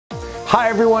Hi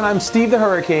everyone, I'm Steve the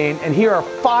Hurricane, and here are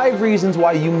 5 reasons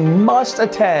why you must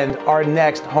attend our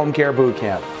next home care boot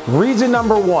camp. Reason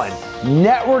number 1,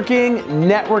 networking,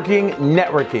 networking,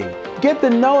 networking. Get the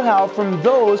know-how from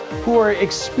those who are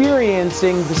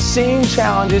experiencing the same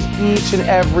challenges each and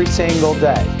every single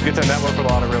day. You get to network with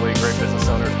a lot of really great business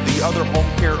owners. The other home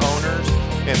care owners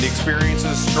and the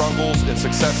experiences, struggles, and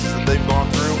successes that they've gone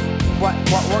through. What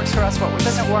works for us, what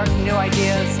doesn't work, new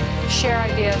ideas, share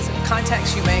ideas,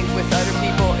 contacts you make with other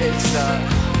people is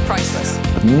priceless.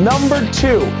 Number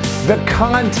 2, the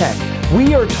content.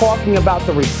 We are talking about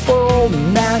the Referral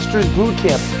Masters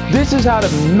Bootcamp. This is how to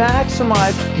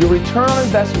maximize your return on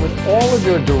investment with all of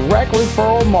your direct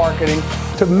referral marketing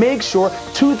to make sure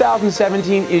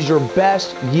 2017 is your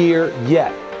best year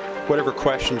yet. Whatever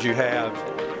questions you have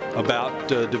about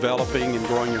developing and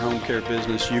growing your home care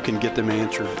business, you can get them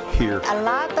answered here. A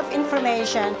lot of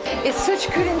information. It's such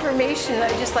good information.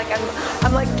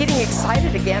 I'm like getting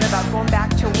excited again about going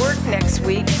back to work next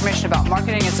week. Information about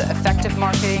marketing, it's effective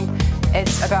marketing.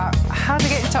 It's about how to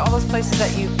get into all those places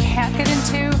that you can't get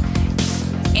into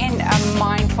in a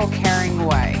mindful, caring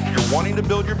way. You're wanting to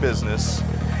build your business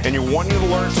and you're wanting to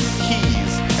learn some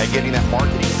keys at getting that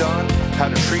marketing done, how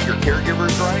to treat your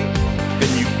caregivers right,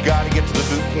 then you've got to get to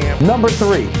the boot camp. Number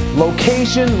 3,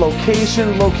 location,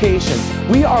 location, location.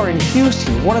 We are in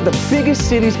Houston, one of the biggest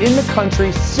cities in the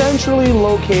country, centrally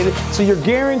located, so you're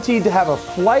guaranteed to have a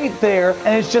flight there,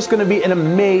 and it's just going to be an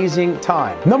amazing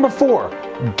time. Number 4,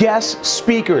 guest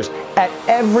speakers. At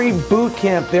every boot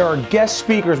camp, there are guest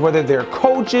speakers, whether they're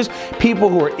coaches, people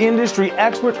who are industry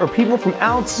experts, or people from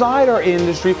outside our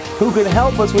industry who can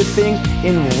help us with things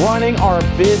in running our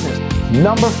business.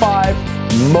 Number 5,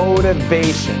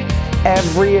 motivation.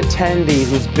 Every attendee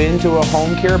who's been to a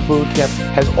home care boot camp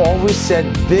has always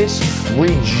said this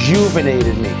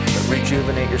rejuvenated me.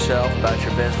 Rejuvenate yourself about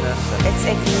your business. It's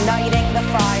igniting the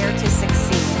fire to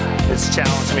succeed. It's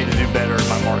challenged me to do better in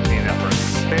my marketing efforts.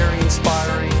 Very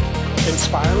inspiring.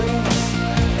 Inspiring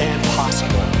and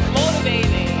possible.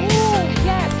 Motivating. Ooh,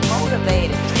 yes,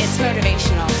 motivating. It's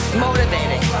motivational. Motivating.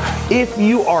 If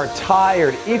you are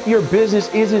tired, if your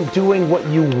business isn't doing what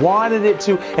you wanted it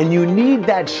to, and you need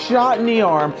that shot in the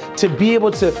arm to be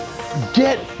able to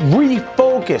get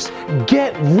refocused,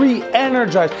 get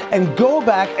re-energized, and go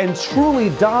back and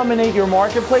truly dominate your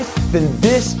marketplace, then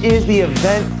this is the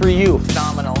event for you.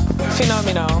 Phenomenal.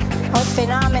 Phenomenal. Oh,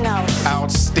 phenomenal.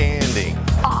 Outstanding.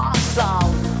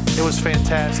 Awesome. It was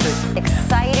fantastic.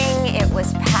 Exciting. It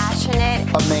was passionate.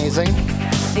 Amazing.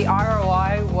 The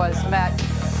ROI was met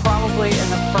probably in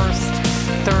the first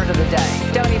third of the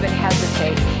day. Don't even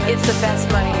hesitate. It's the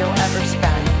best money you'll ever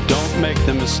spend. Don't make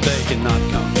the mistake and not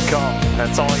come. Come.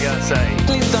 That's all I gotta say.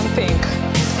 Please don't think.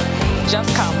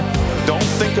 Just come. Don't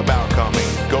think about coming.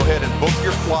 Go ahead and book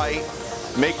your flight,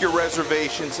 make your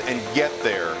reservations, and get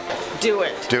there. Do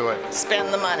it. Do it.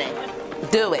 Spend the money.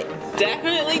 Do it.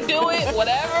 Definitely do it.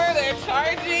 Whatever they're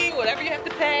charging, whatever you have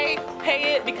to pay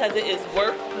it because it is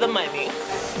worth the money.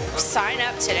 Sign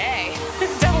up today.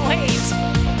 Don't wait.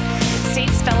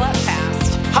 Seats fill up